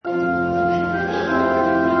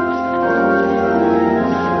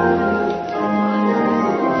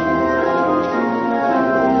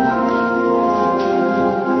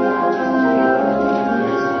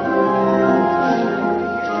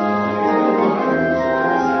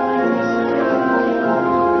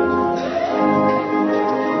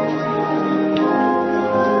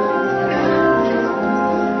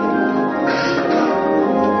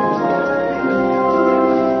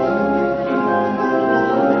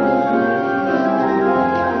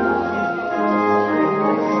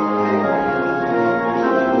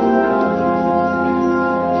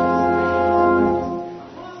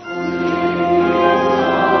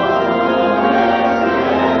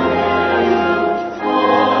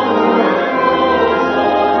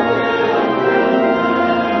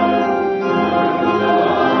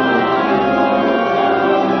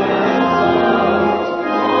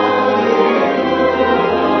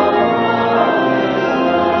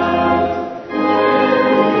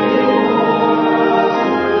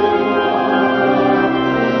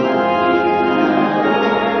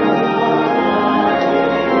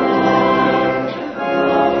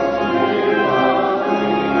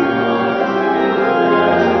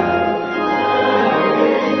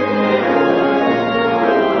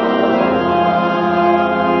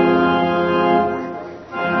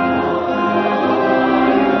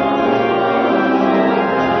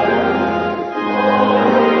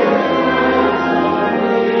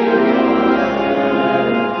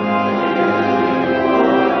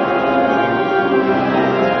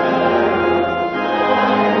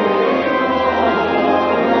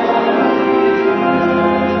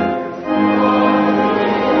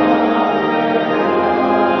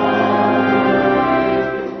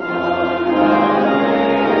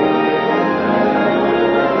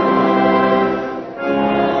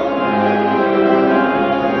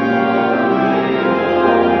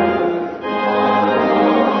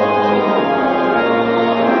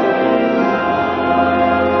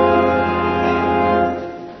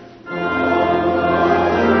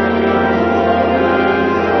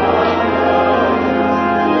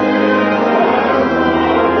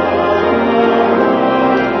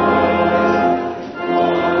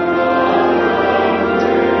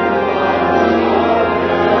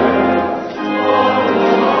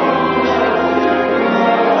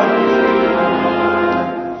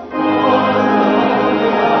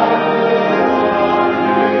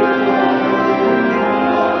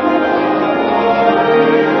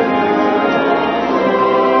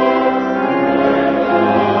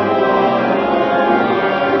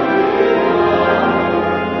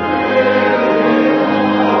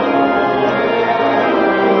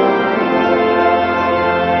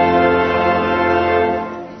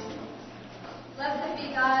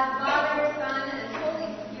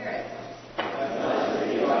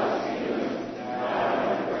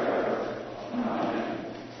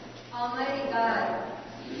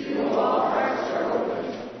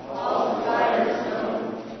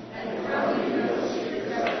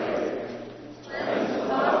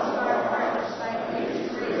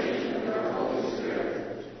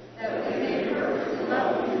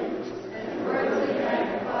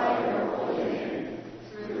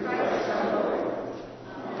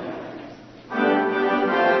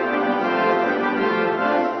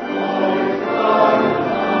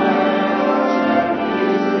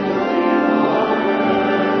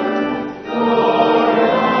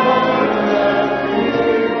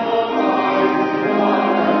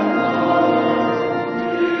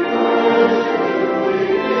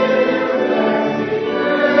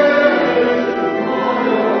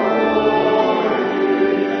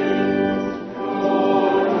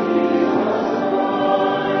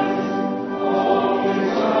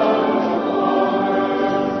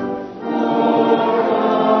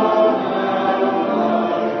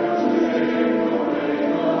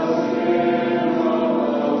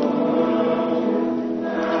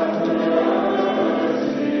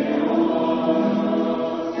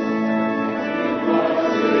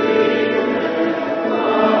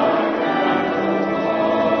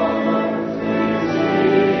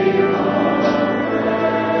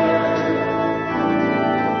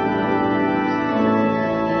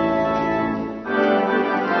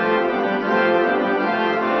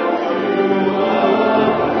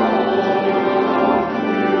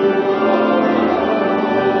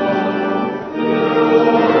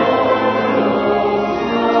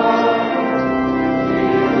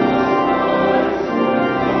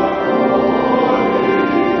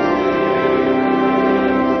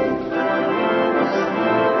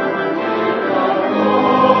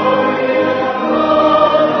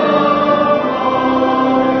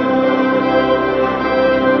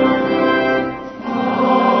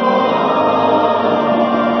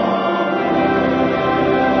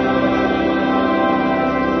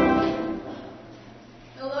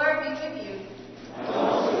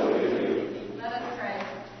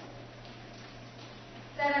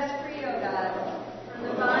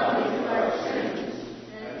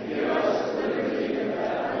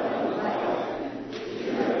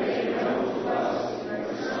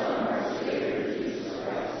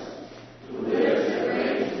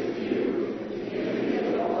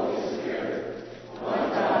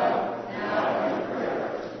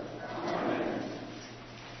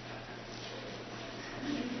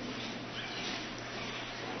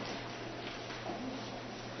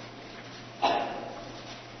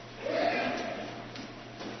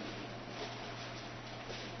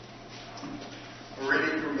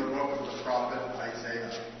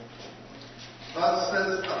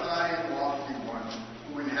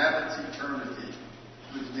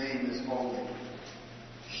name is holy.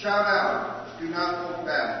 Shout out, do not hold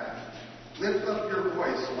back. Lift up your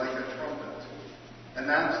voice like a trumpet.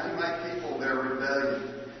 Announce to my people their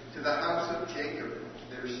rebellion, to the house of Jacob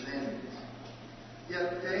their sins.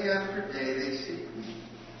 Yet day after day they seek me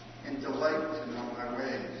and delight to know my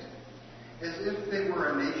ways, as if they were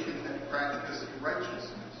a nation that practiced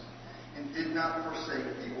righteousness and did not forsake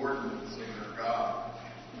the ordinance of their God.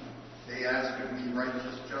 They ask of me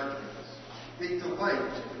righteous judgments. They delight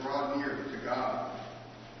to draw near to God.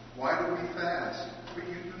 Why do we fast, but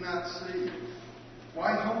you do not see?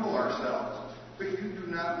 Why humble ourselves, but you do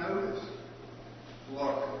not notice?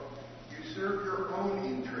 Look, you serve your own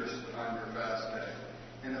interest on your fast day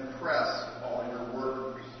and oppress all your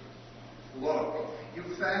workers. Look, you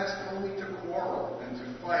fast only to quarrel and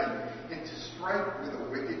to fight and to strike with a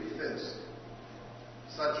wicked fist.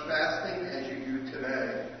 Such fasting as you do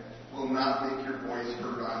today will not make your voice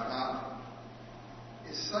heard on high.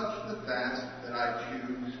 Is such the fast that I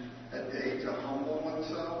choose, a day to humble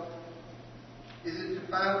oneself? Is it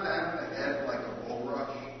to bow down the head like a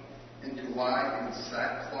bulrush and to lie in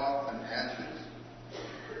sackcloth and ashes?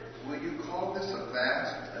 Will you call this a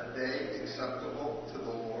fast, a day acceptable to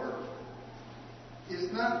the Lord?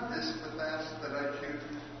 Is not this the fast that I choose?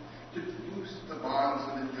 To loose the bonds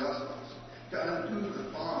of injustice, to undo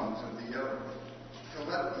the thongs of the yoke, to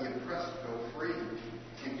let the oppressed go free,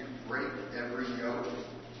 and to break every yoke?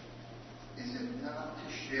 Is it not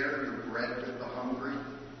to share your bread with the hungry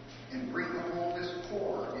and bring the homeless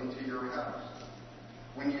poor into your house?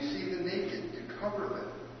 When you see the naked, to cover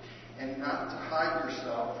them and not to hide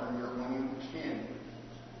yourself from your own kin.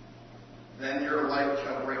 Then your light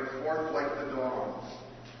shall break forth like the dawn,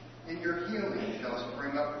 and your healing shall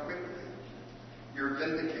spring up quickly. Your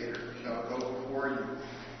vindicator shall go before you.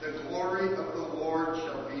 The glory of the Lord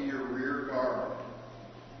shall be your rear guard.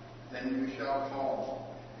 Then you shall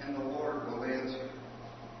call, and the Lord will answer.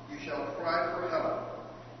 You shall cry for help,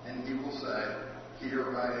 and he will say,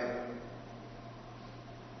 Here I am.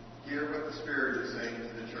 Hear what the Spirit is saying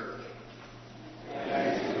to the church.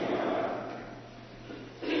 Thanks be to God.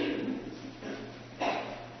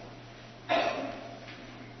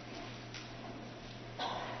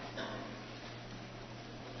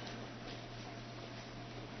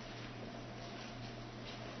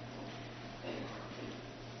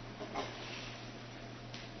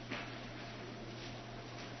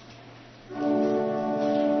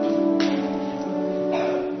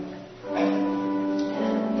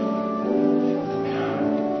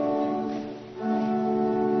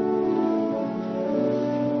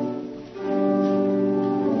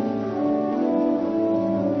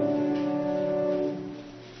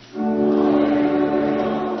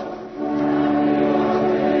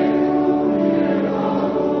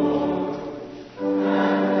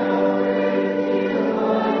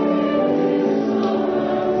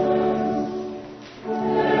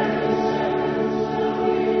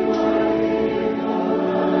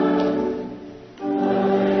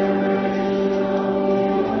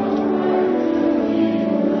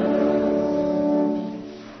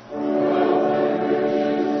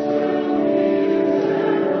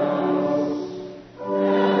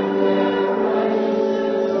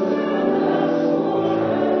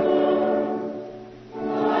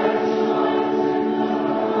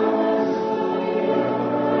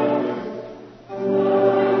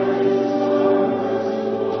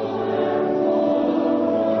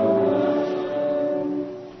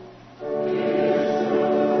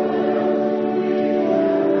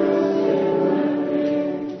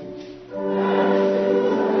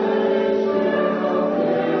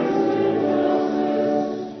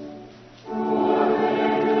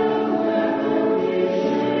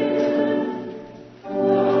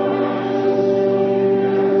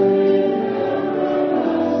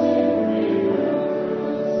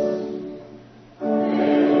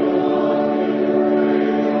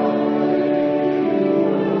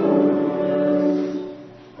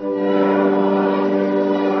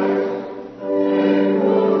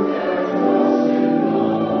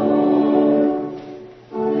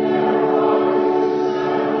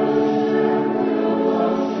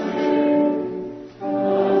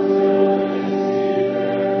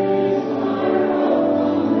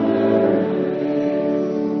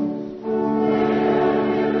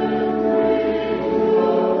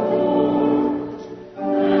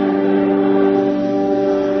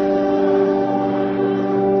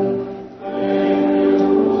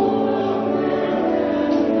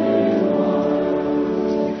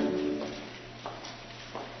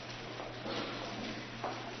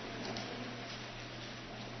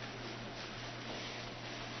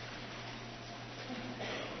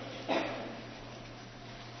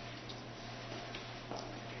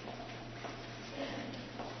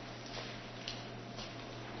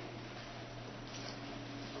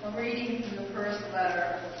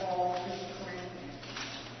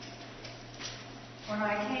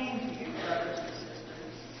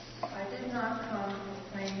 not come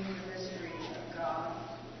proclaiming the mysteries of God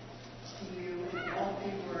to you in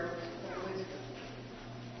lofty words of wisdom.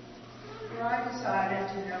 For I decided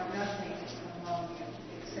to know nothing among you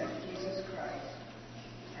except Jesus Christ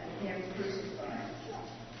and Him crucified.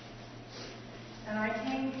 And I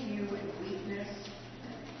came to you in weakness,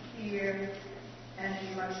 and fear, and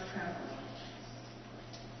in much trembling.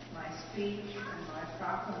 My speech and my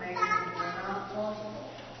proclamation were not plausible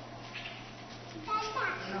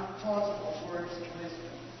words of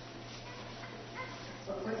wisdom,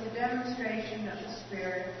 but with the demonstration of the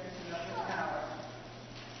Spirit and of the power,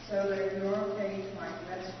 so that your faith might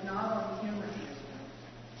rest not on human wisdom,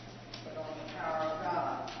 but on the power of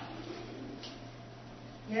God.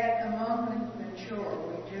 Yet among the mature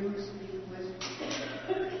we do speak wisdom,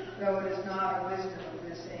 though it is not a wisdom of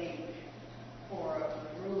this age, or of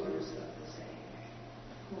the rulers of this age,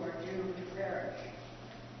 who are doomed to perish.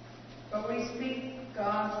 But we speak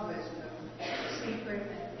God's wisdom, secret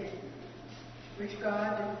and hidden, which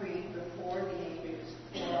God decreed before the ages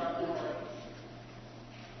for our glory.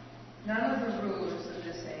 None of the rulers of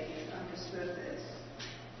this age understood this,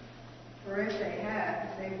 for if they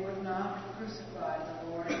had, they would not have crucified the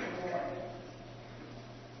Lord of glory.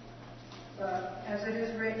 But as it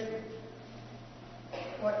is written,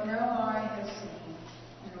 what no eye has seen,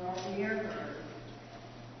 nor ear heard,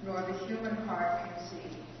 nor the human heart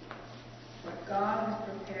conceived, what God has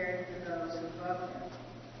prepared for those who love Him.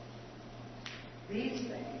 These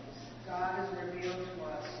things God has revealed to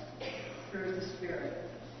us through the Spirit.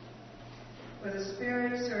 For the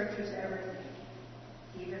Spirit searches everything,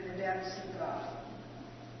 even the depths of God.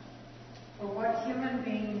 For what human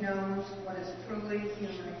being knows what is truly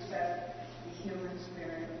human except the human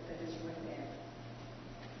spirit that is within?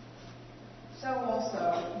 So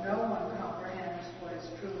also no one comprehends what is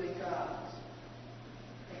truly God's,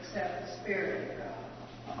 except the Spirit of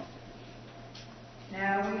God.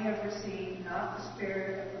 Now we have received not the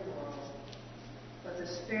spirit of the world, but the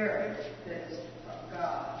Spirit that is from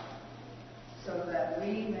God, so that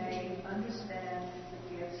we may understand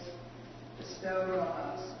the gifts bestowed on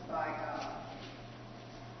us by God.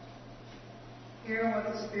 Hear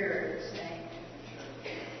what the Spirit is saying to the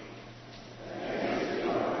church.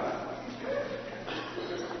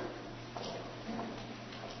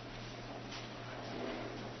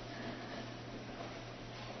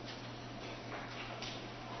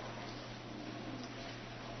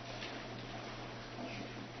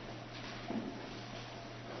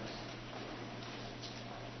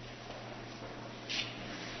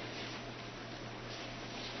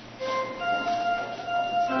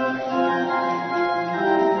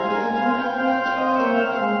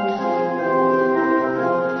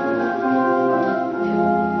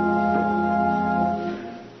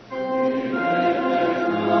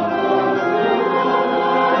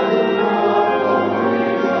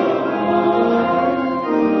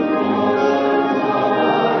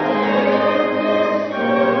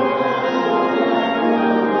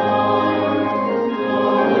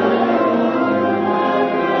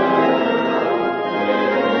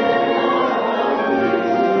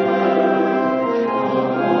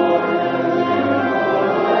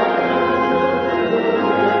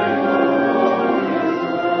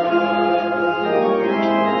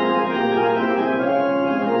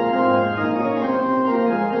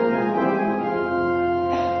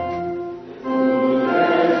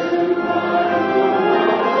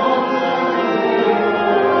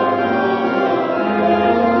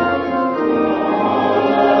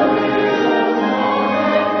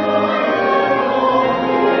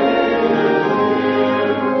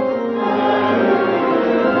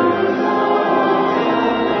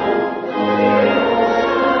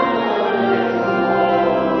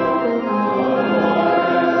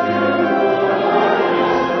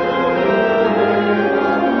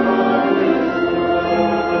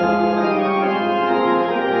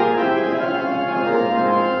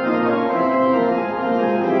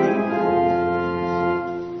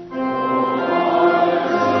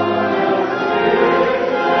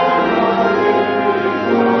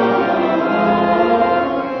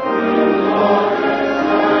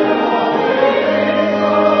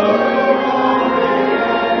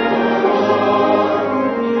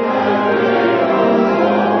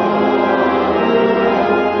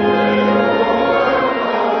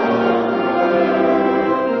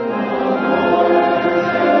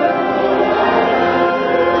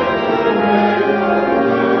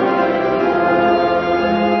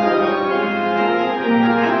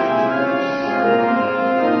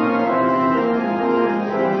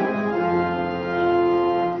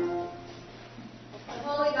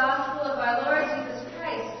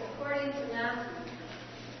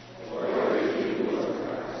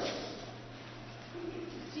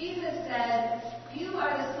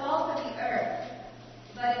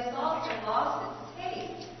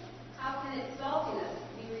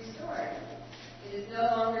 no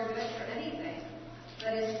longer good for anything,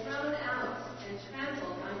 but is thrown out and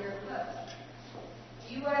trampled underfoot.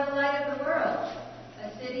 You are the light of the world.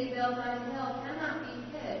 A city built on a hill cannot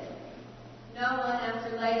be hid. No one,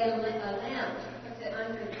 after lighting a lamp, puts it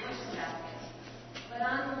under the bush basket, but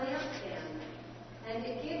on the lampstand, and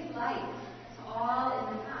it gives light to all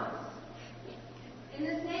in the house. In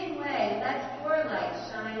the same way, let your light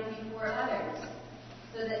shine before others,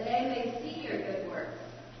 so that they may see your good works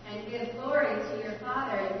and give glory to your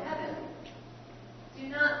Father in heaven. Do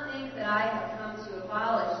not think that I have come to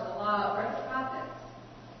abolish the law or the prophets.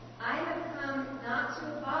 I have come not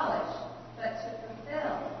to abolish, but to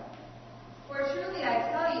fulfill. For truly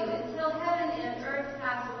I tell you, until heaven and earth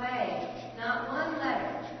pass away, not one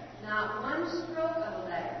letter, not one stroke of a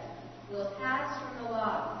letter will pass from the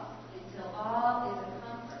law until all is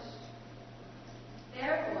accomplished.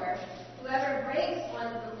 Therefore, whoever breaks one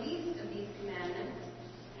of the least of these commandments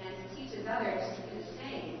and teaches others to do the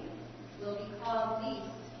same will be called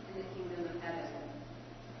least in the kingdom of heaven.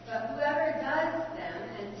 But whoever does them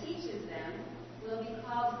and teaches them will be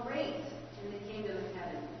called great in the kingdom of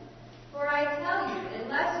heaven. For I tell you,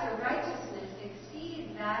 unless your righteousness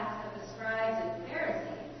exceeds that of the scribes and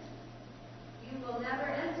Pharisees, you will never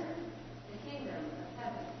enter the kingdom of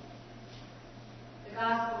heaven. The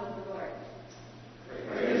Gospel of the Lord.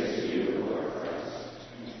 Praise to you, Lord Christ.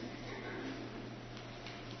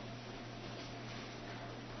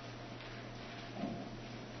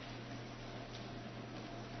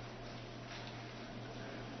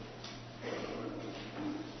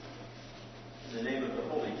 In the name of the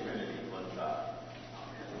Holy Trinity, one God.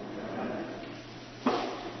 Amen.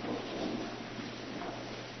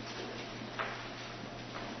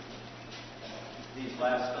 These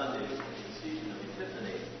last Sundays in the season of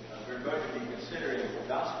Epiphany, we're going to be considering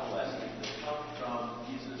gospel lessons that come from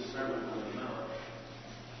Jesus' Sermon on the Mount.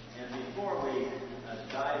 And before we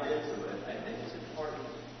dive into it, I think it's important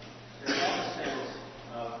to have a sense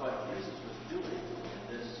of what Jesus was doing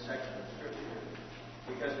in this section of Scripture,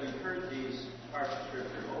 because we've heard these parts of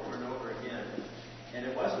Scripture over and over again. And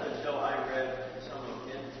it wasn't until I read some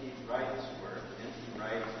of N.T. Wright's work. N.T.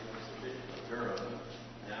 Wright was the Bishop of Durham,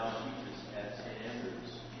 now teaches at St.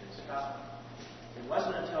 Andrews in Scotland. It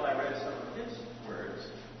wasn't until I read some of his words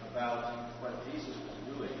about what Jesus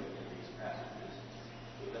was doing in these passages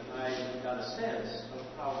that I got a sense of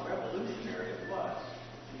how revolutionary it was what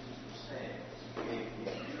Jesus was saying. He gave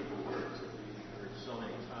these beautiful words that we've heard so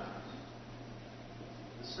many times.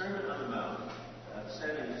 The Sermon on the Mount,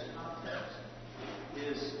 set in this context,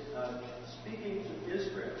 is speaking to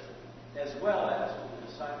Israel as well as to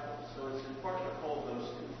the disciples. So it's important to hold those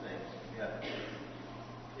two things together.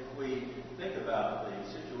 If we think about the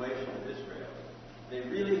situation of Israel, they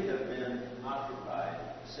really have been occupied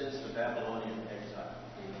since the Babylonian exile.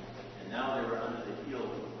 And now they were under the heel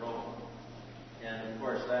of Rome. And of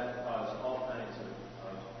course that caused all kinds of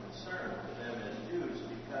concern for them as Jews,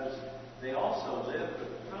 because they also lived with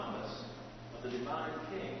the promise of the divine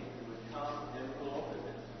king who would come and rule over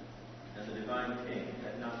them. And the divine king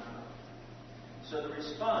had not come. So the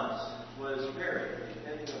response was varied,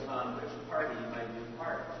 depending upon which party you might be a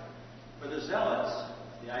part of. For the Zealots,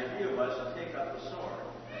 the idea was to take up the sword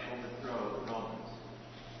and overthrow the Romans.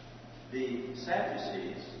 The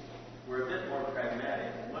Sadducees were a bit more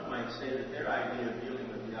pragmatic, and one might say that their idea of dealing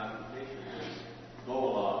with the occupation is go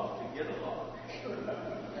along to get along.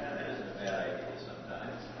 That isn't a bad idea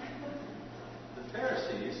sometimes. The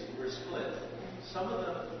Pharisees were split. Some of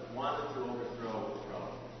them wanted to overthrow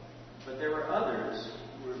Rome, but there were others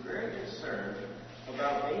who were very concerned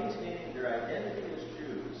about maintaining their identity as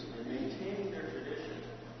Jews and maintaining their tradition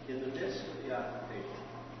in the midst of the occupation.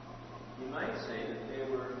 You might say that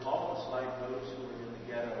they were almost like those who were in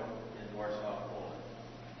the ghetto in Warsaw, Poland.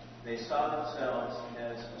 They saw themselves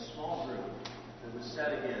as a small group that was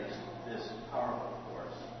set against this powerful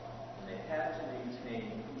force, and they had to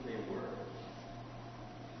maintain who they were.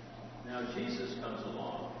 Now Jesus comes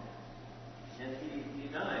along, and he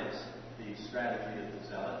denies the strategy of the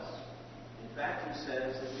Zealots. In fact, he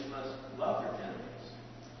says that we must love your enemies.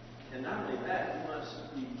 And not only that, you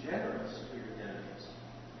must be generous to your enemies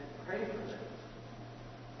and pray for them.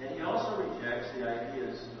 And he also rejects the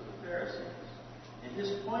ideas of the Pharisees. And his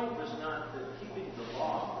point was not that keeping the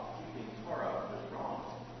law, keeping Torah, was wrong.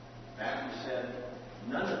 In fact, he said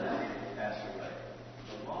none of that will pass away.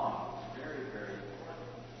 The law is very, very important.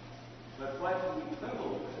 But what he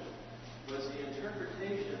quibbled with was the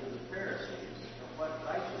interpretation of the Pharisees of what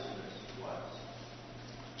righteousness was.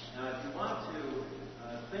 Now, if you want to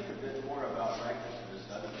think a bit more about righteousness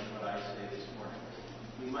other than what I say this morning,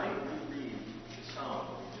 we might reread the psalm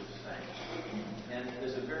we just sang. And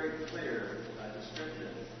there's a very clear description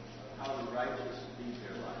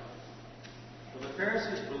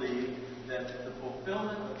Pharisees believed that the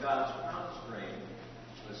fulfillment of God's promised reign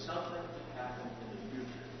was something to happen in the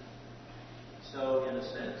future. So, in a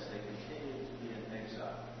sense, they continued to be in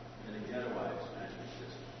exile, in a ghettoized kind of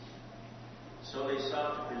existence. So they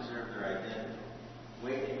sought to preserve their identity,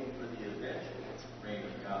 waiting for the eventual reign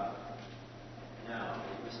of God. Now,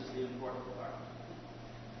 this is the important part.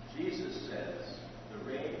 Jesus says the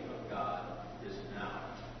reign of God is now.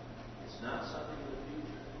 It's not something in the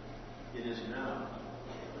future. It is now.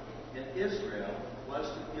 And Israel was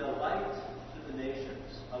to be a light to the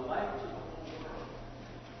nations, a light to the whole world.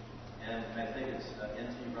 And I think it's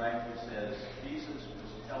N.T. Wright who says Jesus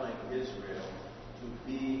was telling Israel to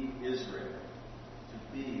be Israel,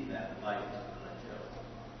 to be that light on a hill,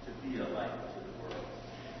 to be a light to the world.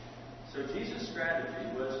 So Jesus'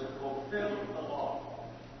 strategy was to fulfill the law,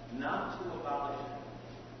 not to abolish it.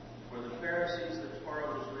 For the Pharisees, the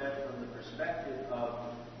Torah was read from the perspective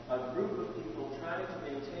of a group of people trying to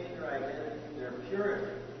maintain their identity, their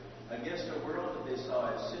purity, against a world that they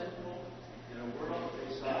saw as sinful, in a world that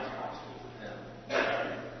they saw as hostile to them.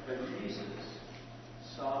 But Jesus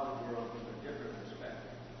saw the world from a different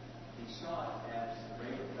perspective. He saw it as the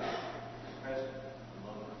reign of God present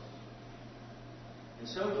among us. And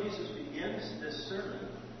so Jesus begins this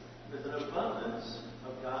sermon with an abundance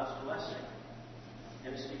of God's blessing.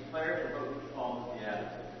 And it's declared in what we call the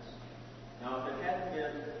Beatitudes. Now, if it hadn't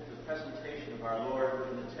been the presentation of our Lord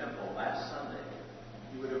in the temple last Sunday,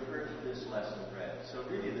 you would have heard this lesson read. So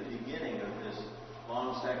really the beginning of this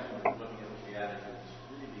long section of looking at the Beatitudes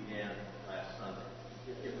really began last Sunday,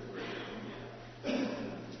 if it were to begin.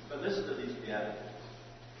 But listen to these Beatitudes.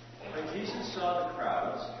 When Jesus saw the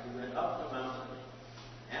crowds, he went up the mountain.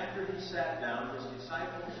 After he sat down, his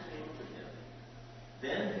disciples came to him.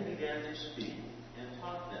 Then he began to speak and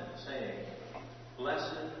taught them, saying,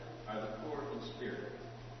 Blessed are the poor in spirit,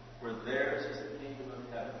 for theirs is the kingdom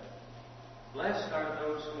of heaven. Blessed are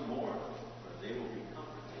those who mourn, for they will be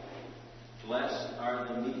comforted. Blessed are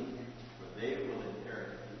the meek, for they will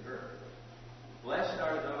inherit the earth. Blessed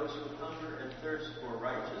are those who hunger and thirst for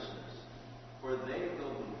righteousness, for they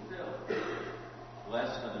will be filled.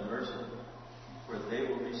 Blessed are the merciful, for they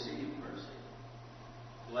will receive mercy.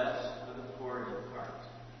 Blessed are the poor in heart,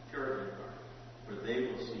 pure in heart, for they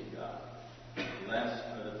will see God. Blessed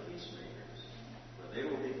are the peacemakers, for they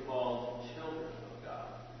will be called children of God.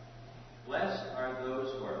 Blessed are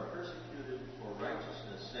those who are persecuted for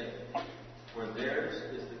righteousness' sake, for theirs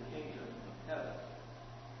is the kingdom of heaven.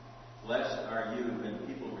 Blessed are you when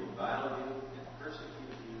people revile you and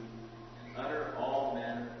persecute you and utter all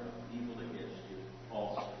manner of evil against you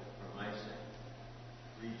falsely for my sake.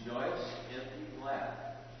 Rejoice and be glad,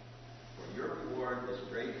 for your reward is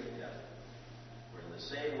great in heaven. For in the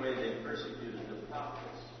same way they persecuted the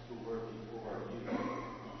prophets who were before you.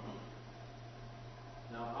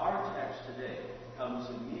 Now, our text today comes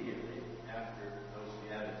immediately after those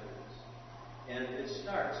Beatitudes. And it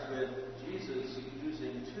starts with Jesus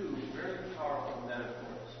using two very powerful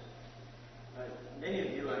metaphors. Many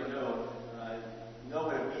of you, I know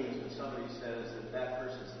what it means when somebody says that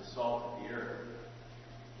person is the salt of the earth.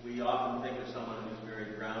 We often think of someone who's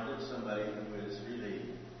very grounded, somebody who is really,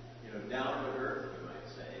 down to earth, you might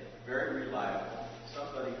say, very reliable,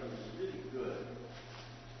 somebody who's really good.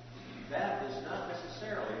 That is not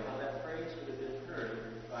necessarily how that phrase would have been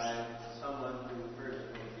heard by someone who heard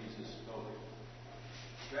it when Jesus spoke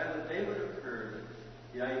it. Rather, they would have heard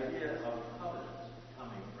the idea of covenant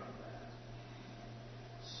coming from that.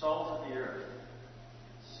 Salt of the earth.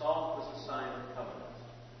 Salt was a sign of covenant.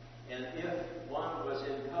 And if one was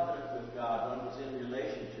in covenant with God, one was in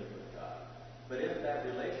relationship with God. But if that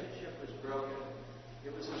relationship was broken,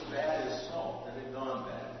 it was as bad as salt that had gone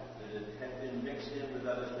bad, that it had been mixed in with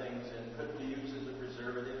other things and couldn't be used as a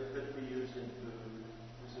preservative, couldn't be used in food.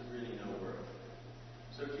 It was of really no worth.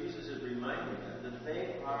 So Jesus is reminding them that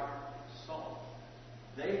they are salt.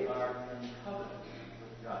 They are in covenant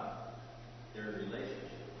with God. They're in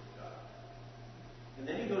relationship with God. And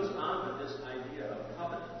then he goes on with this idea of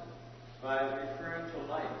covenant by referring to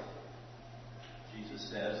light. Jesus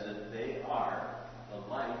says that they are the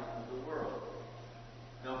light of the world.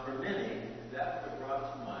 Now, for many, that would have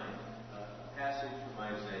brought to mind a passage from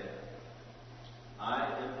Isaiah. I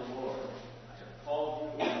am the Lord. I have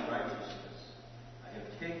called you in righteousness. I have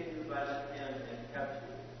taken you by the hand and kept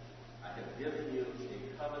you. I have given you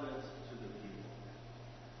a covenant to the people,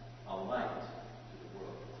 a light to the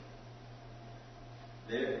world.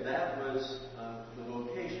 That was the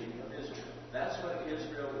vocation of Israel. That's what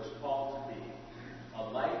Israel was called to be. A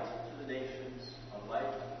light to the nations, a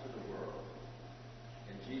light to the world.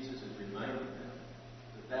 And Jesus is reminding them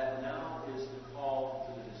that now is the call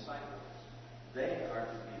to the disciples. They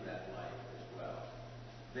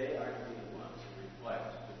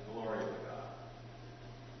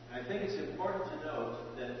important to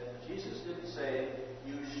note that Jesus didn't say,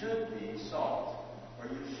 you should be salt, or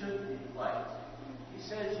you should be light. He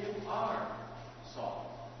says you are salt.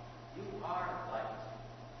 You are light.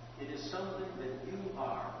 It is something that you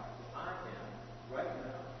are, that I am, right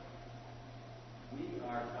now. We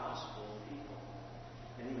are gospel people.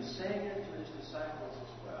 And he was saying it to his disciples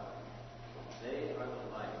as well. They are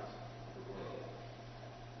the light of the world.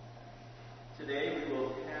 Today we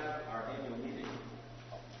will have our annual meeting.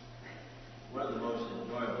 One of the most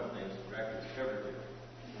enjoyable things directors ever do.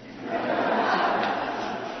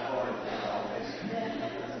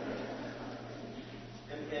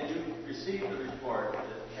 And you received the report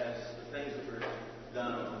that has the things that were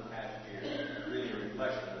done over the past year, really a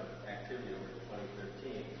reflection of activity over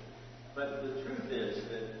 2013. But the truth is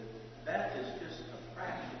that that is just a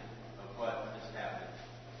fraction of what has happened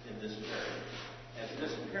in this parish, as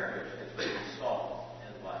this parish has been salt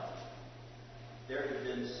and light. There have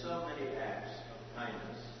been so many acts of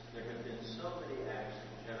kindness. There have been so many acts of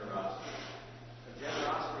generosity. Of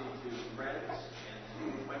generosity to friends and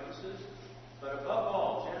to acquaintances, but above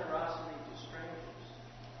all, generosity to strangers.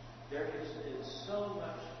 There has been so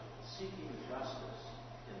much seeking justice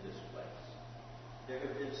in this place. There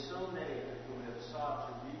have been so many who have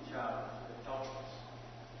sought to reach out to the helpless.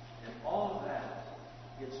 And all of that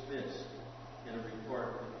gets missed in a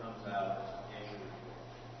report that comes out as an annual report.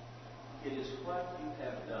 It is what you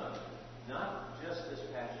have done, not just this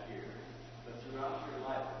past year, but throughout your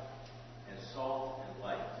life, as salt and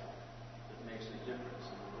light, that makes a difference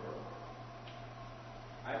in the world.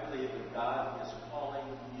 I believe that God is calling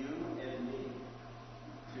you and me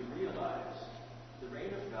to realize the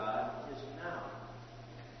reign of God is now,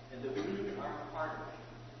 and that we are part of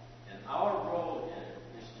it. And our role in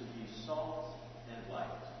it is to be salt and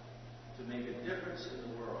light, to make a difference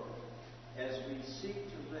in the world as we seek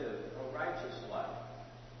to live a righteous life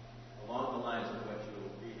along the lines of what you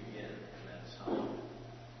will read again in that psalm.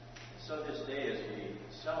 And so this day, as we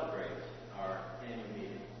celebrate our annual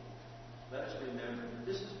meeting, let us remember that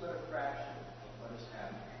this is but a fraction of what is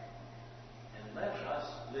happening. And let us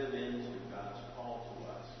live into God's call to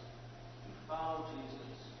us to follow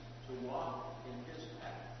Jesus, to walk in his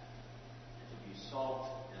path, and to be salt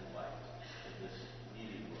and light in this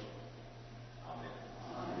needy world. Amen.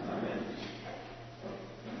 Amen.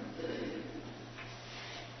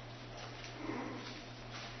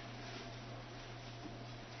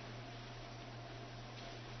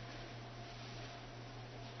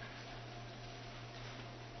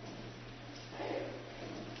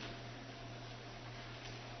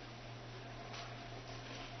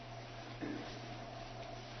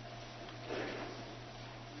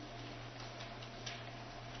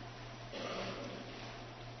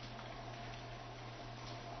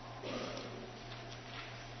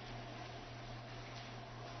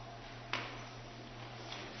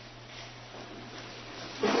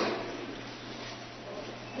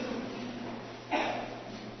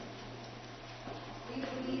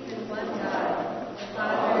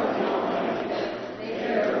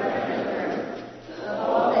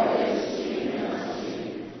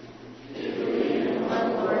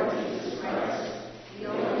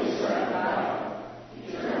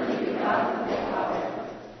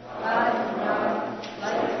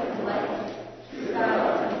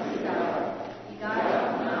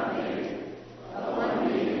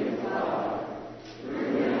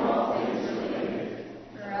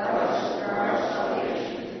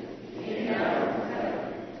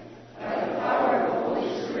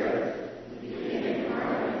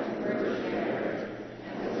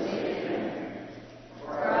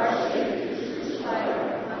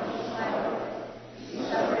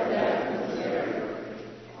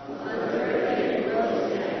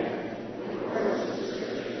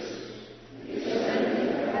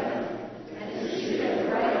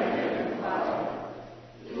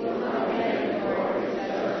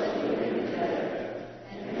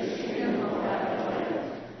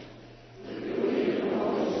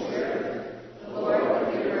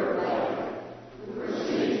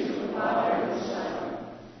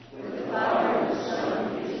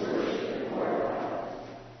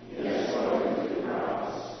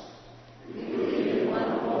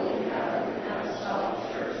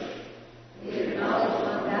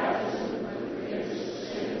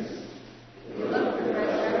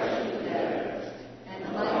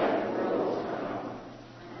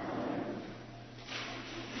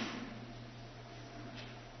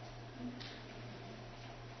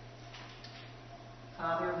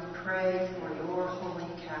 Father, we pray for your Holy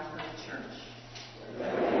Catholic Church.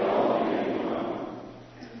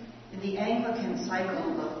 In the Anglican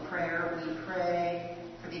cycle of prayer, we pray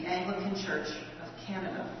for the Anglican Church of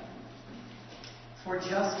Canada. for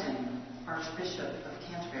Justin, Archbishop of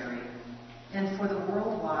Canterbury, and for the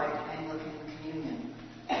worldwide Anglican Communion.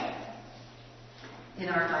 In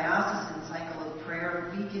our diocesan cycle of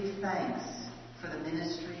prayer, we give thanks for the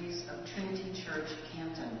ministries of Trinity Church,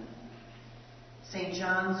 Canton, St.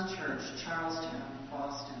 John's Church, Charlestown,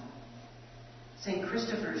 Boston, St.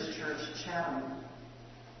 Christopher's Church, Chatham,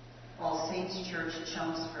 All Saints Church,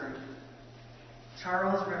 Chelmsford,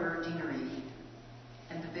 Charles River Deanery,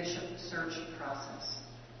 and the Bishop Search Process.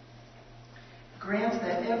 Grant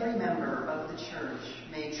that every member of the Church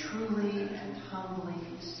may truly and humbly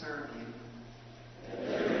serve you.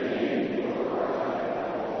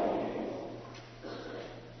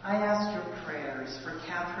 I ask your prayers for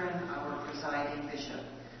Catherine, our presiding bishop,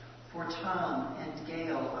 for Tom and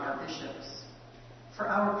Gail, our bishops, for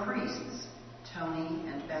our priests, Tony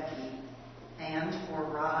and Becky, and for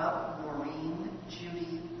Rob, Maureen,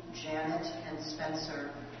 Judy, Janet, and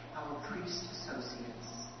Spencer, our priest associates.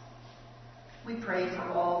 We pray for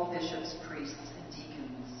all bishops, priests, and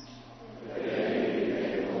deacons.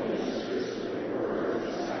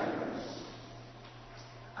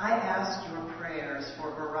 I ask your prayers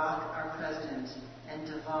for Barack, our president, and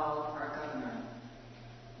Deval, our governor.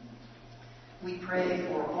 We pray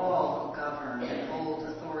for all who govern and hold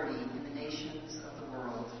authority in the nations of the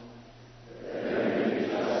world.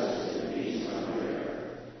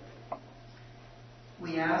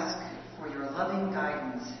 We ask for your loving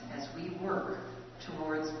guidance as we work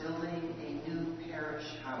towards building a new parish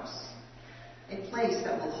house, a place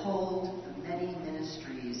that will hold the many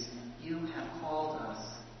ministries you have called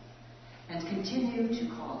us and continue to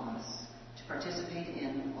call us to participate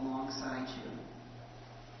in alongside you.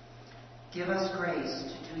 Give us grace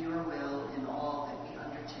to do your will in all that we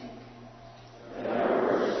undertake.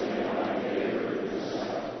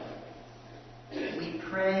 We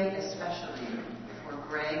pray especially for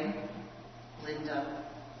Greg, Linda,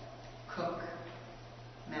 Cook,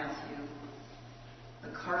 Matthew,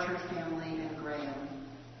 the Carter family and Graham,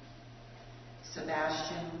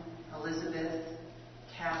 Sebastian, Elizabeth,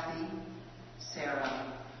 Kathy,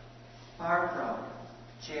 Sarah, Barbara,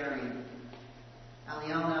 Jerry,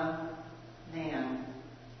 Aliona, Nan,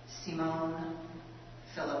 Simone,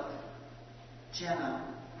 Philip,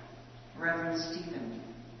 Jenna, Reverend Stephen,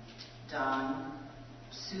 Don,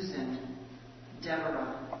 Susan,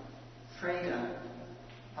 Deborah, Freda,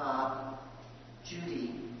 Bob,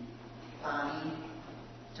 Judy, Bonnie,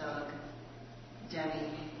 Doug,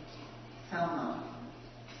 Demi, Thelma,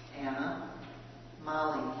 Anna,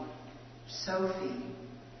 Molly, Sophie,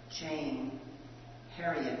 Jane,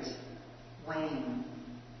 Harriet, Wayne,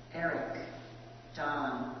 Eric,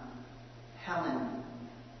 Don, Helen,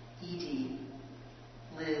 Edie,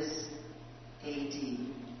 Liz,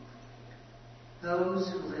 A.D. Those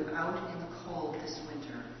who live out in the cold this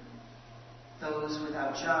winter, those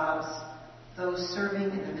without jobs, those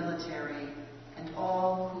serving in the military, and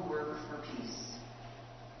all who work for peace.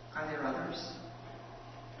 Are there others?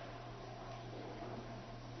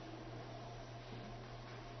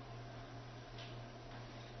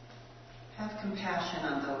 Have compassion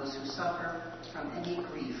on those who suffer from any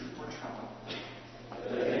grief or trouble.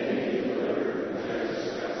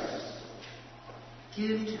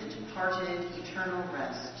 Give to the departed eternal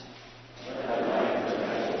rest.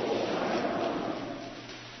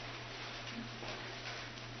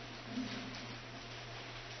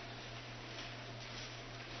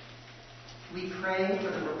 We pray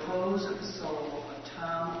for the repose of the soul of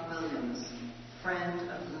Tom Williams, friend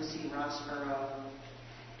of Lucy Rossborough,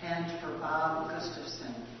 and for Bob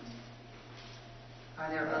Gustafson. Are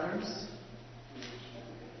there others?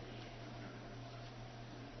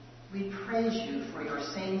 We praise you for your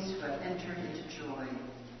saints who have entered into joy.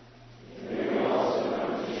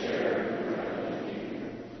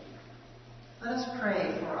 Let us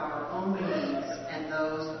pray for our own needs and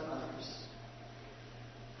those of others.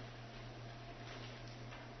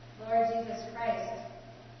 Lord Jesus Christ,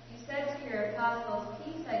 you said to your apostles,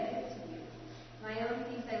 "Peace I give to you, my own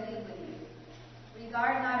peace I leave with you.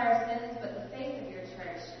 Regard not our sins, but the faith of your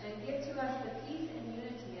church, and give to us the peace and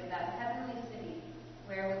unity of that heavenly city,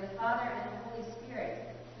 where with the Father and the Holy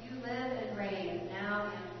Spirit you live and reign now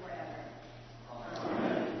and forever."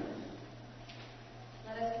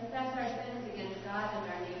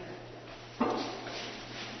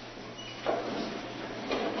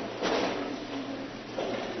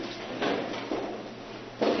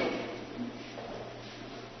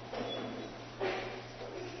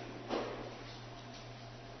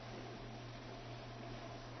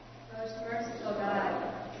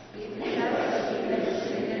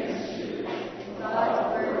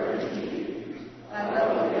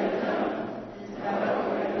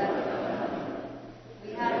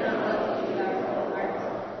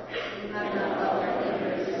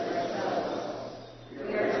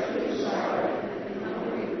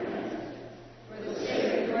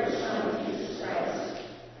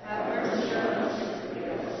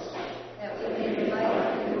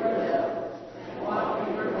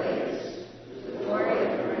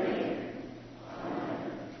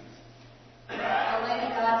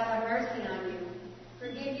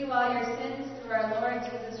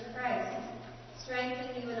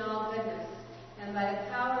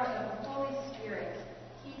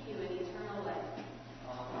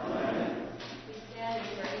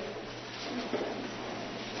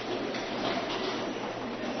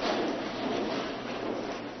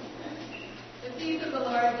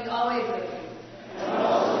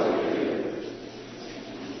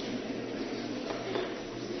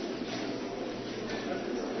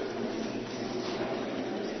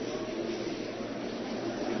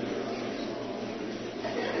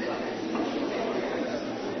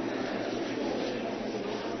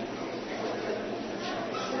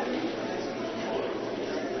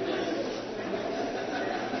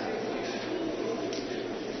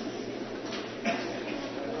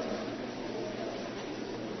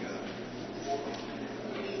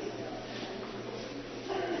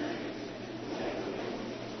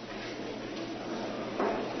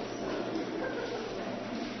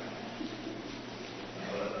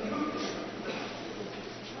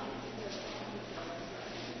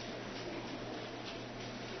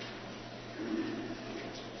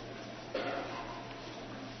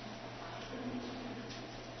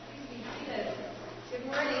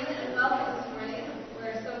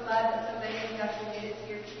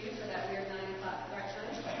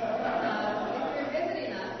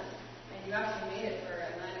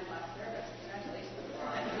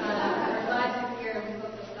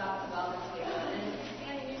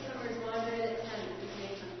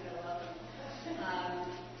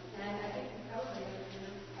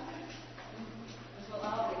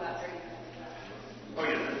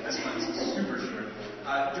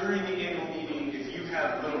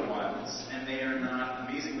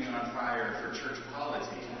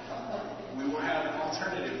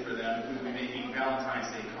 Valentine's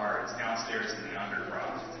Day cards downstairs in the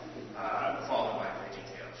undercroft, followed by picnic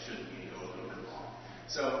tales. Shouldn't we go a little bit long?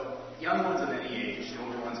 So young ones of any age, the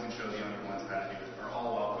older ones can show the younger ones how to do it, are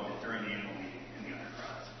all welcome during the annual meeting in the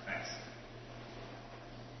undercroft. Thanks.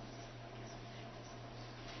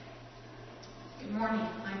 Good morning.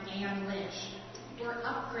 I'm Ann Lynch. We're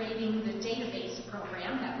upgrading the database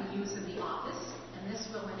program that we use in the office, and this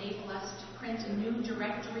will enable us to print a new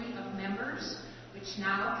directory of members, which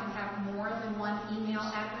now can have more than one email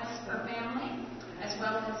address per family, as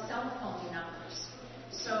well as cell phone numbers.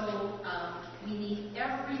 So we need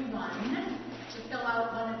everyone to fill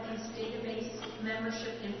out one of these database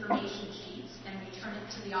membership information sheets and return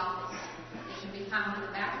it to the office. It can be found at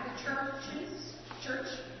the back of the church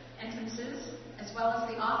entrances, as well as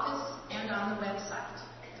the office and on the website.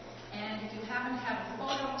 And if you haven't had a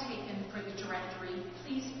photo taken for the directory,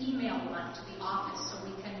 please email one to the office so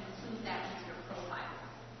we can include that with your profile.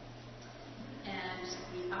 And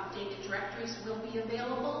the updated directories will be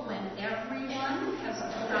available when everyone has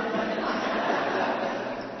filled out one.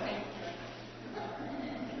 Thank you.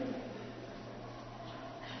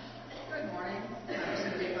 Good morning. I'm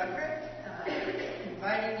Cindy Buttrick,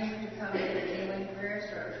 inviting you to come to the healing prayer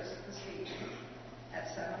service this evening at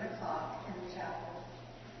 7 o'clock in the chapel.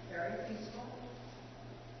 Very peaceful.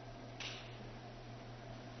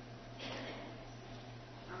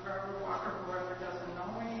 I'm Barbara Walker, whoever doesn't know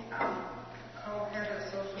me. I'm co-head of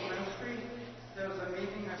social ministry. There's a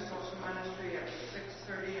meeting of social ministry at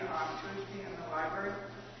 6:30 on Tuesday in the library,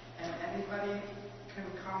 and anybody can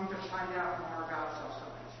come to find out more about social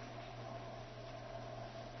ministry.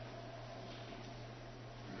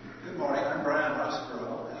 Good morning. I'm Brian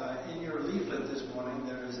Rossborough. In your leaflet this morning,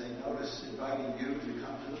 there is a notice inviting you to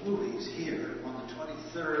come to the movies here on the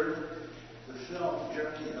 23rd. The film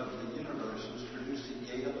Journey of the Universe was produced at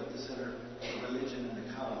Yale at the Center for Religion and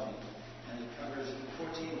Ecology, and it covers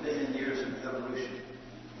 14 billion years of evolution,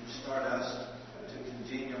 from stardust to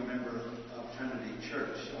congenial member of Trinity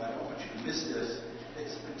Church. So I don't want you to miss this.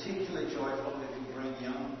 It's particularly joyful if you bring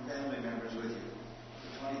young family members with you.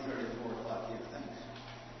 The 23rd at 4 o'clock here. Thanks.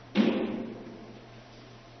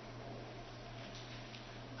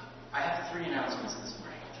 I have 3 announcements this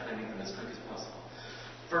morning. I'll try to make them as quick as possible.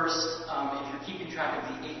 First, if you're keeping track of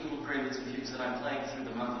the 8 little preludes and fugues that I'm playing through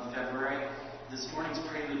the month of February, this morning's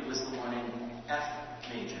prelude was the one in F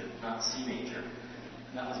major, not C major,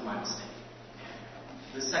 and that was my mistake.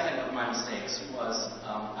 The second of my mistakes was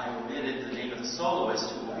I omitted the name of the soloist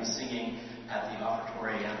who will be singing at the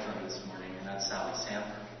offertory anthem this morning, and that's Sally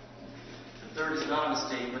Sanford. The third is not a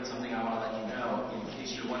mistake, but something I want to let you know, in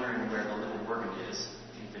case you're wondering where the little organ is,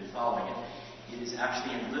 if you've been following it. It is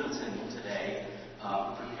actually in Littleton today,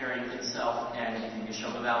 preparing itself and the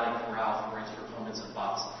Neshoba Valley Chorale for its performance of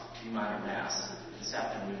Bach's D minor Mass this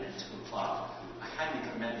afternoon at 2 o'clock. I highly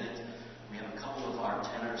commend it. We have a couple of our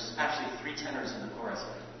tenors, actually 3 tenors in the chorus,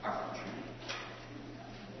 are from Trinity.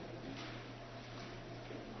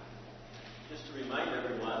 Just to remind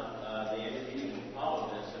everyone, the annual meeting will follow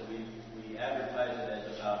this, and we advertise it as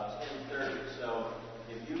about 10:30. So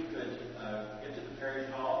if you could get to the parish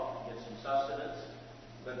hall, get some sustenance,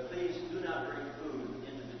 but please do not bring food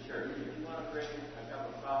into the church. If you want to bring a cup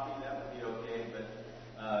of coffee, that would be okay, but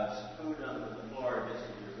food on the floor gets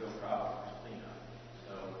to be a real problem to clean up.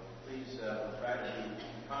 So please try to be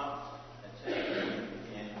prompt at 10:30.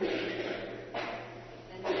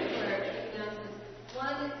 And two more announcements.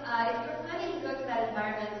 One, if you were planning to go to that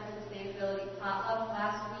environmental sustainability potluck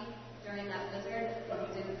last week during that blizzard, if you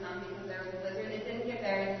didn't come because there was a blizzard, it didn't get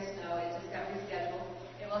buried in the snow, it just got rescheduled.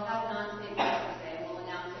 It will have non-state Christmas Day, and we'll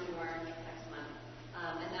announce it more next month.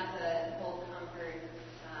 And that's a whole Concord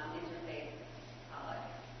interfaith potluck.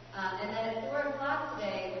 And then at 4 o'clock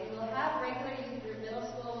today, we will have regular youth group. Middle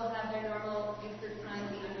school will have their normal youth group time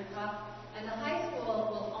in the undercroft, and the high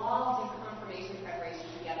school will all do confirmation preparation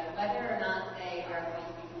together, whether or not they are going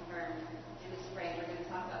to be confirmed in the spring. We're going to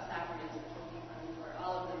talk about sacraments, which will be fun for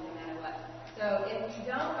all of them, no matter what. So if you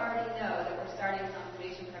don't already know that we're starting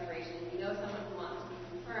confirmation preparation, and you know someone who wants to be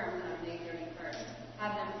confirmed on May 31st,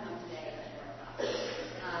 have them come today at 4 o'clock.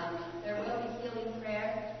 There will be healing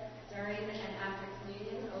prayer during and after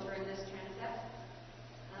communion over in this transept.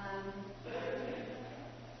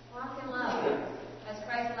 Walk in love, as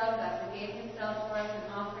Christ loved us and gave himself for us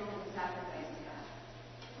an offering and a sacrifice to God.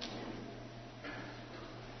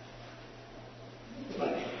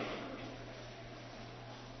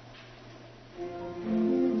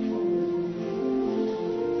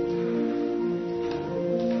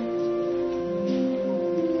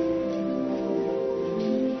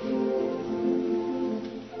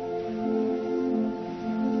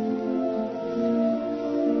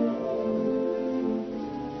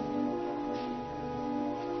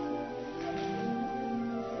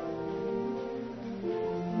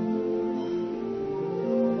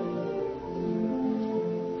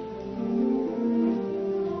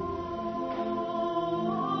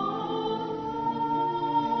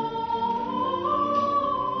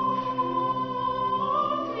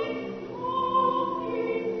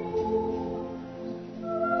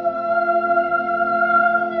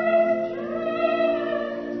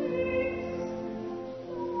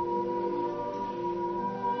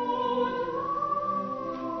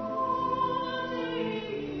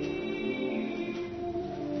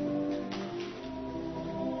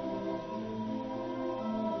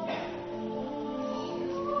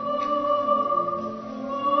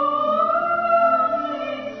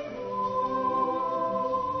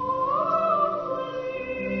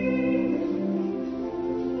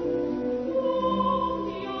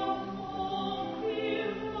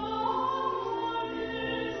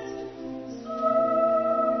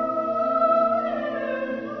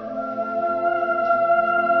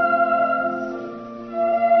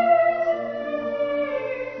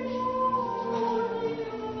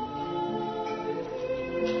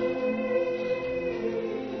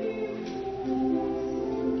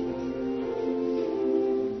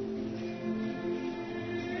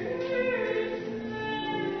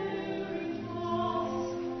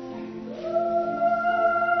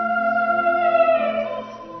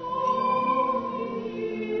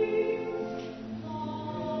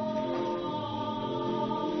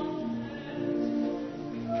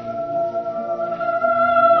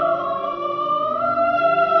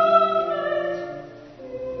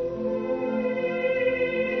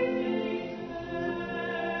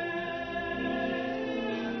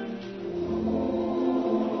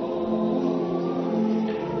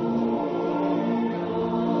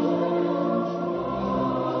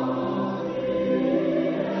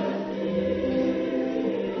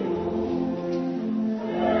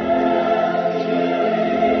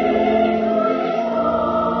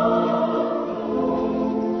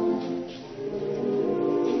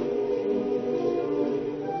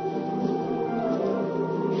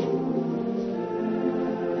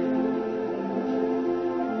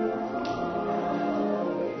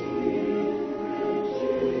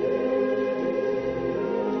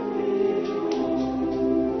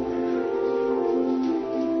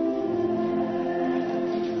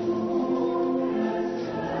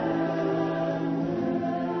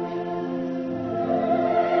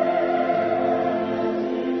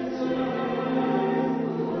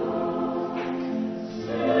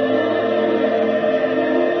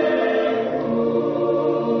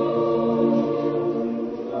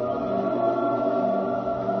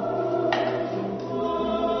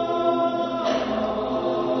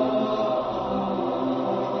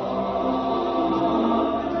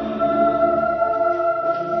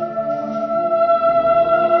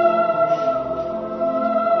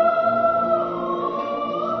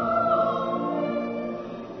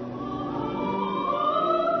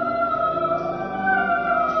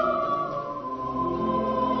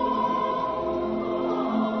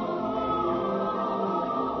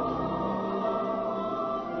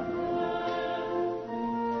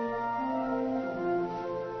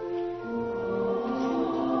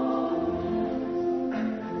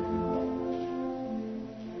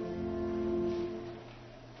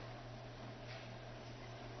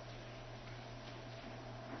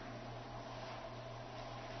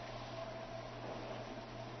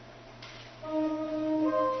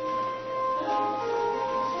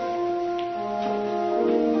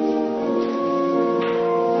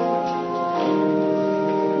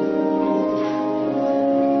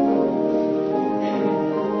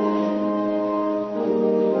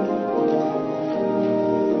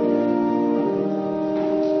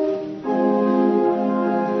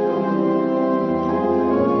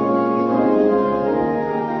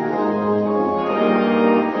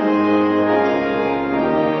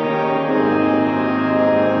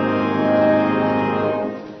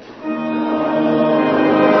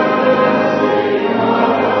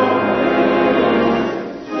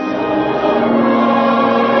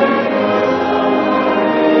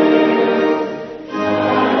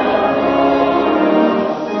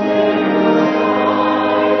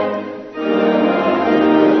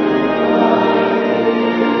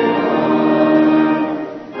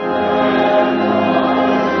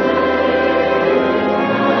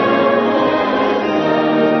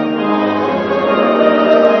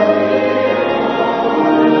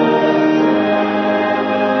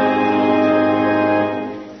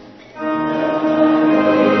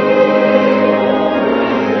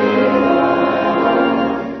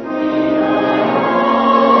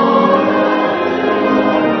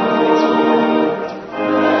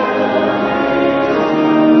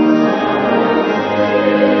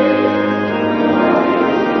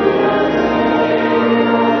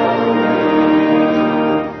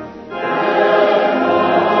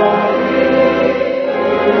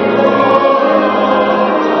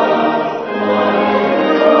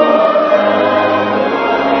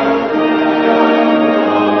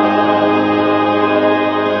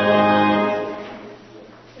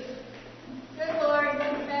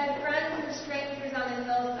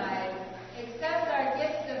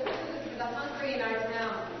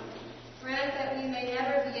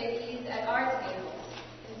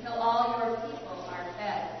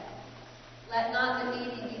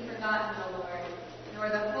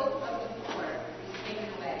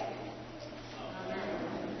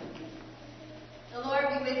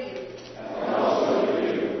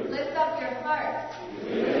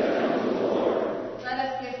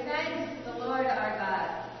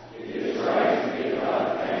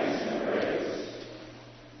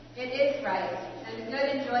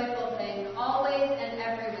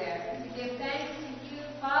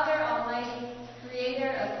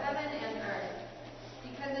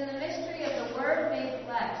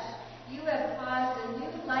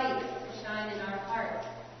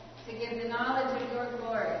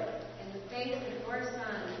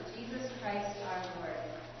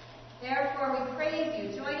 Therefore we praise you,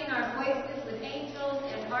 joining our voices with angels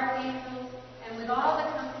and archangels and with all the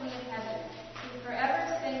company of heaven, who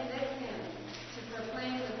forever sing this hymn to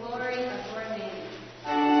proclaim the glory of your name.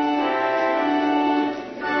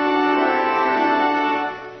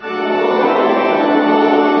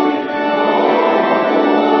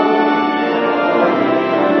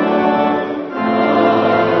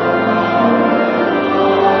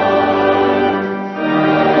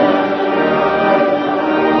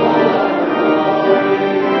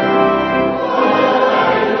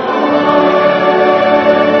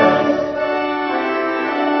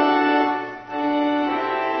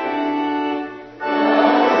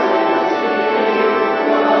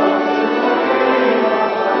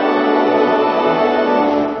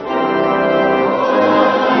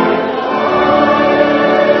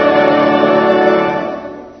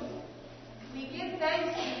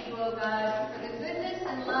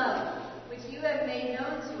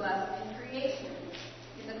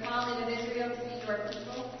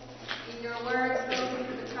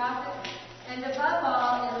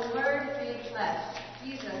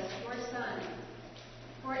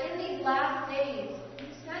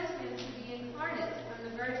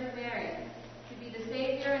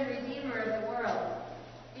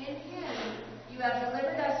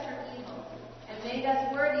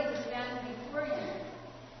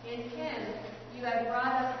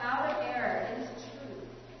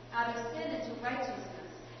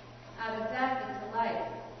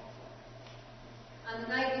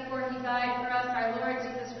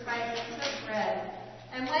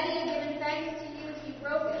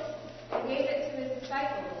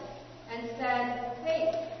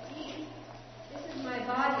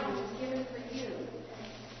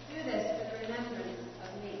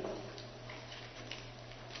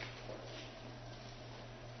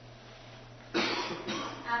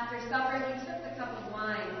 After supper, he took the cup of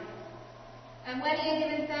wine. And when he had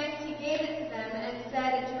given thanks, he gave it to them and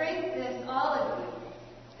said, "Drink this, all of you.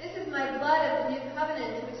 This is my blood of the new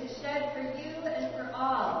covenant, which is shed for you and for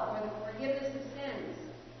all for the forgiveness of sins.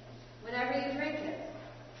 Whenever you drink it,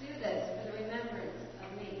 do this for the remembrance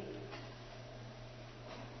of me."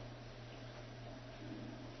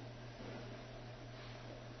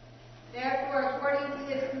 Therefore, according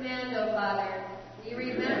to his command, O Father, we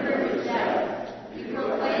remember his death. We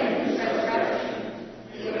proclaim his resurrection.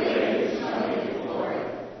 We await his coming in glory.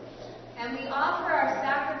 And we offer our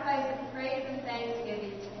sacrifice of praise and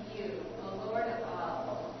thanksgiving to you, O Lord of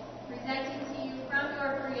all, presenting to you from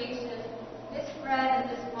your creation this bread and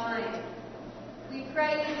this wine. We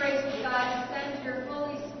pray you, gracious God, to send your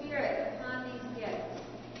Holy Spirit upon these gifts,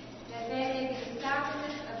 that they may be the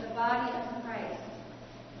sacrament of the body of Christ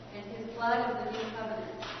and his blood of the new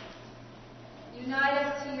covenant. Unite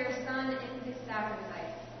us to your Son in his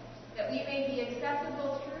sacrifice, that we may be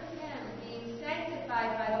acceptable through him, being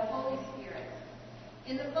sanctified by the Holy Spirit.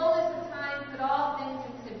 In the fullness of time, put all things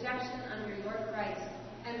in subjection under your Christ,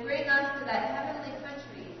 and bring us to that heavenly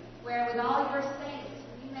country, where with all your saints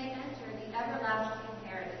we may enter the everlasting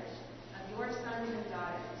heritage of your sons and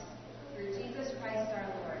daughters, through Jesus Christ our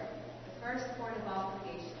Lord, the firstborn of all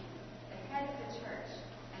creation, the head of the church,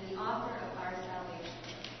 and the author of our salvation.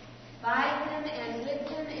 By him and with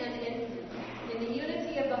him and in him, in the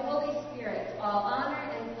unity of the Holy Spirit, all honor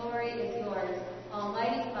and glory is yours,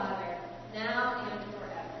 Almighty Father, now and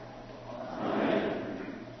forever. Amen.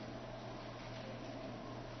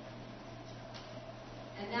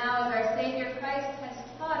 And now, as our Savior Christ has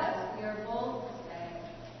taught us, we are bold to say,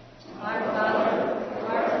 Our Father, who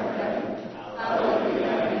art in heaven, hallowed be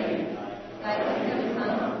thy name. Thy kingdom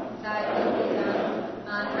come, thy will be done,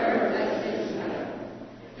 on earth as it is in heaven.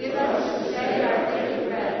 Give us this day our daily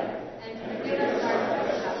bread, and forgive us our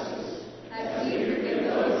trespasses, as we forgive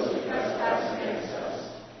those who trespass against us.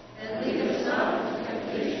 And lead us not into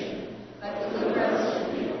temptation, but deliver us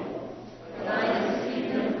from evil. For thine is the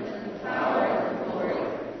kingdom, and the power, and the glory,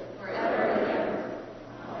 forever and ever.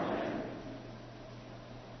 Amen.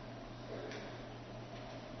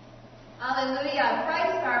 Alleluia!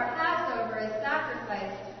 Christ our Passover is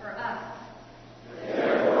sacrificed for us.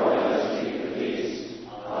 Therefore let us keep the feast.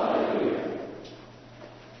 Alleluia.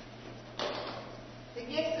 The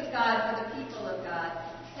gifts of God for the people of God.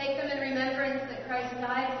 Take them in remembrance that Christ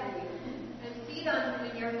died for you, and feed on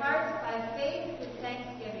him in your hearts by faith and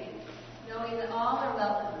thanksgiving, knowing that all are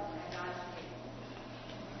welcome at God's table.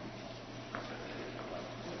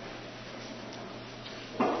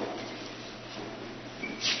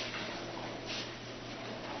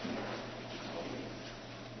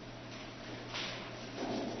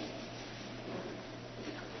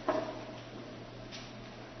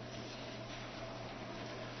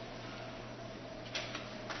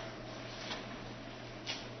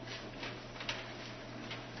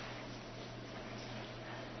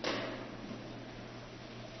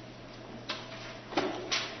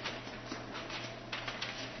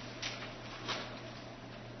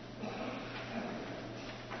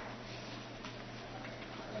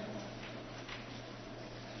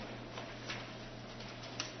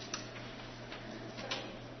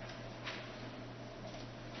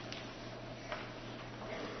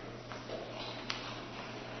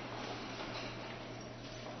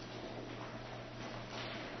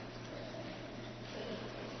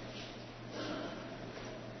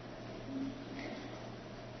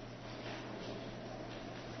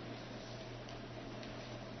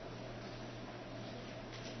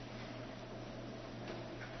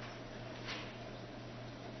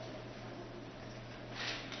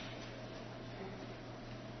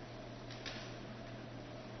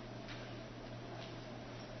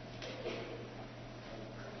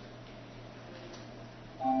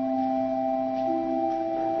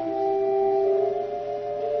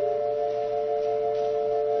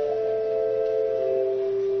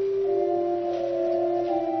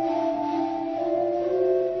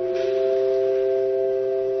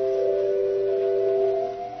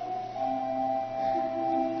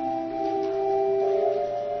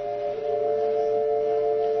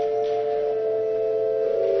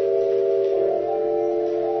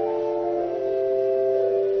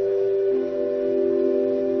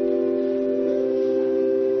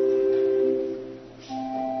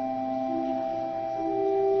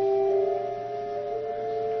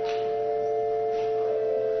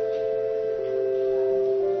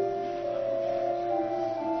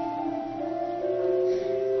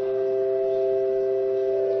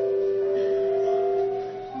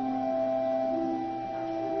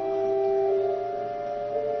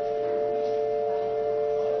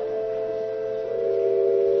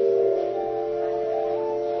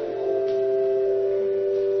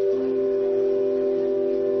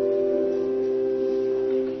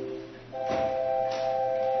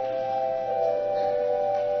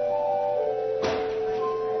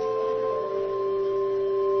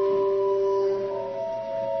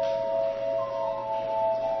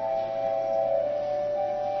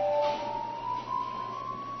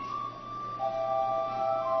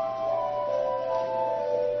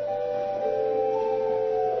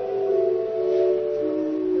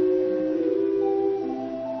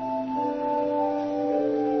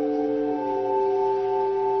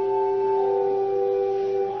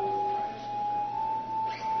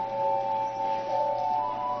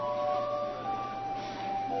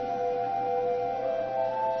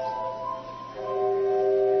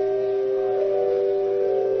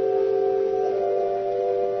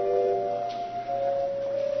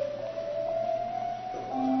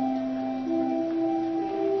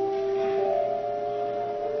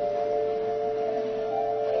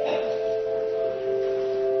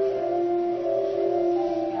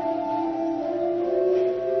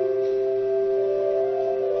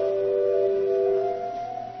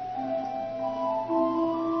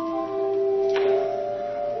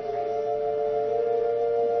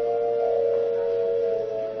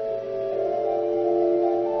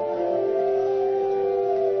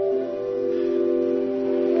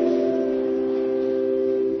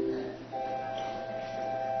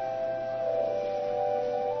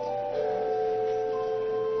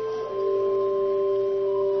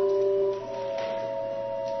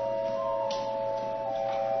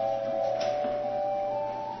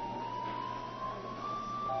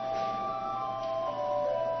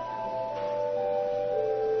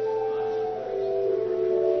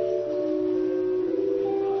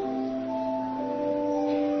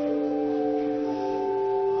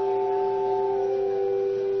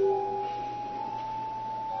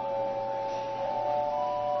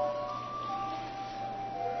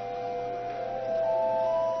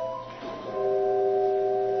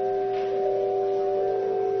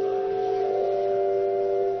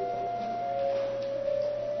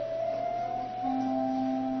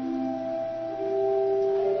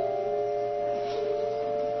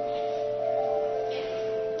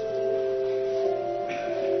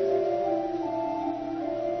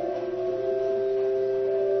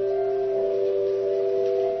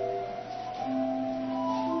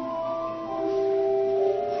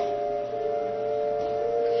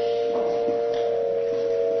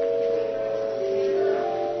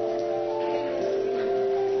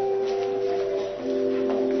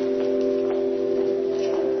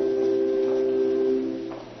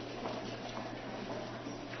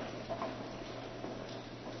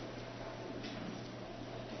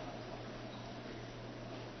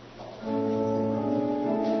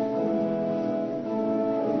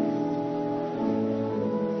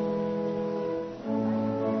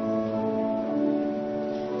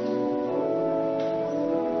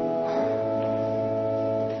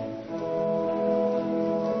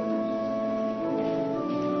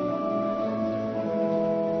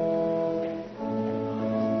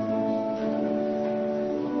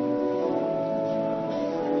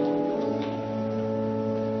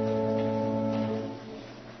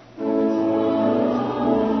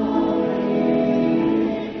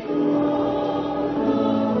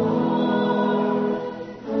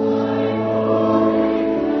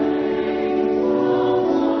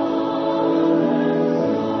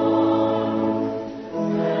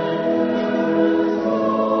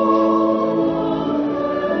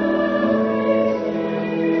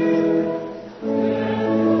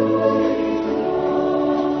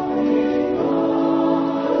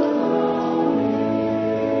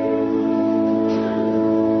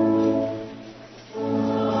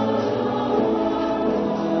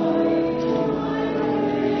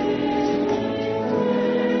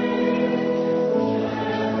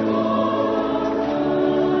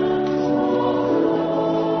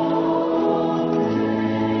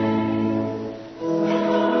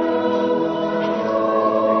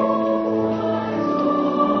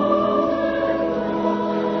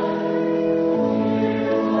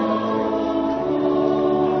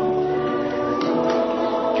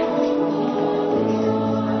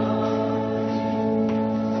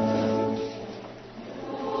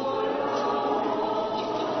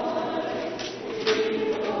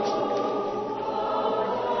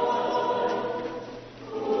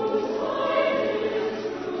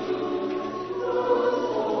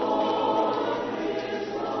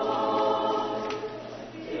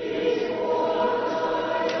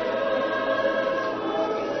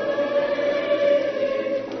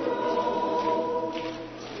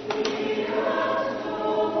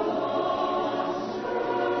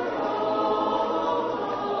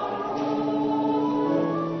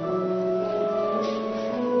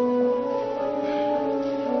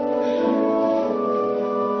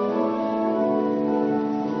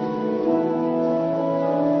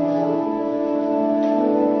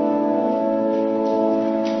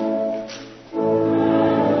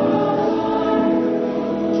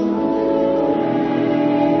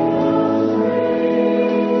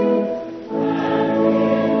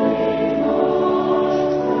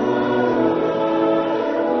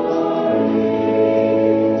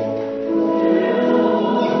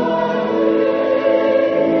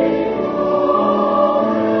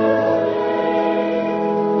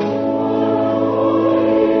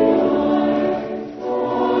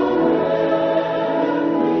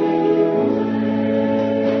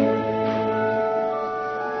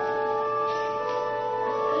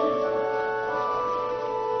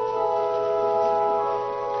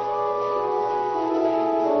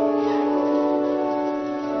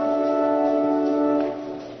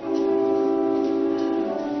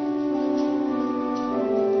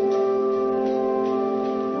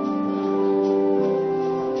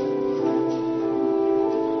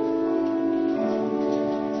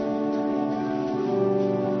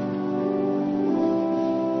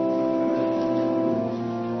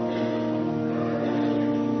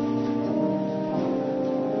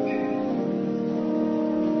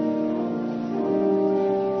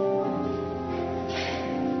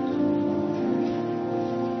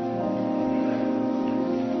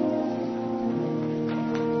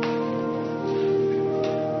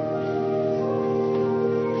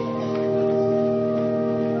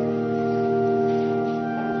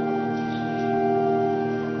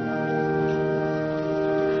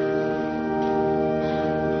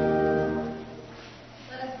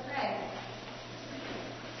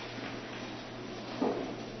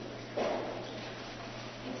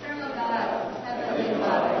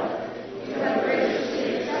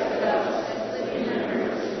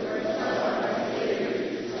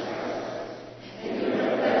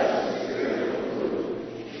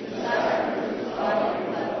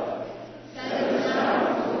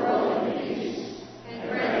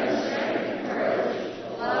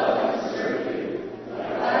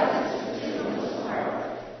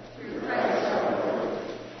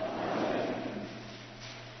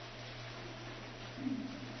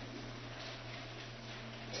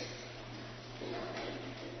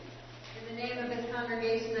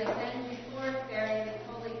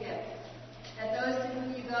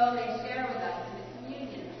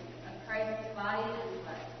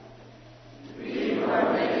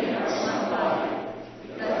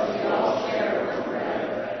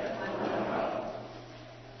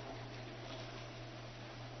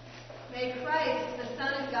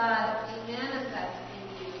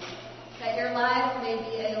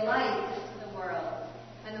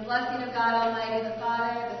 blessing of God Almighty, the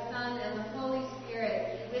Father,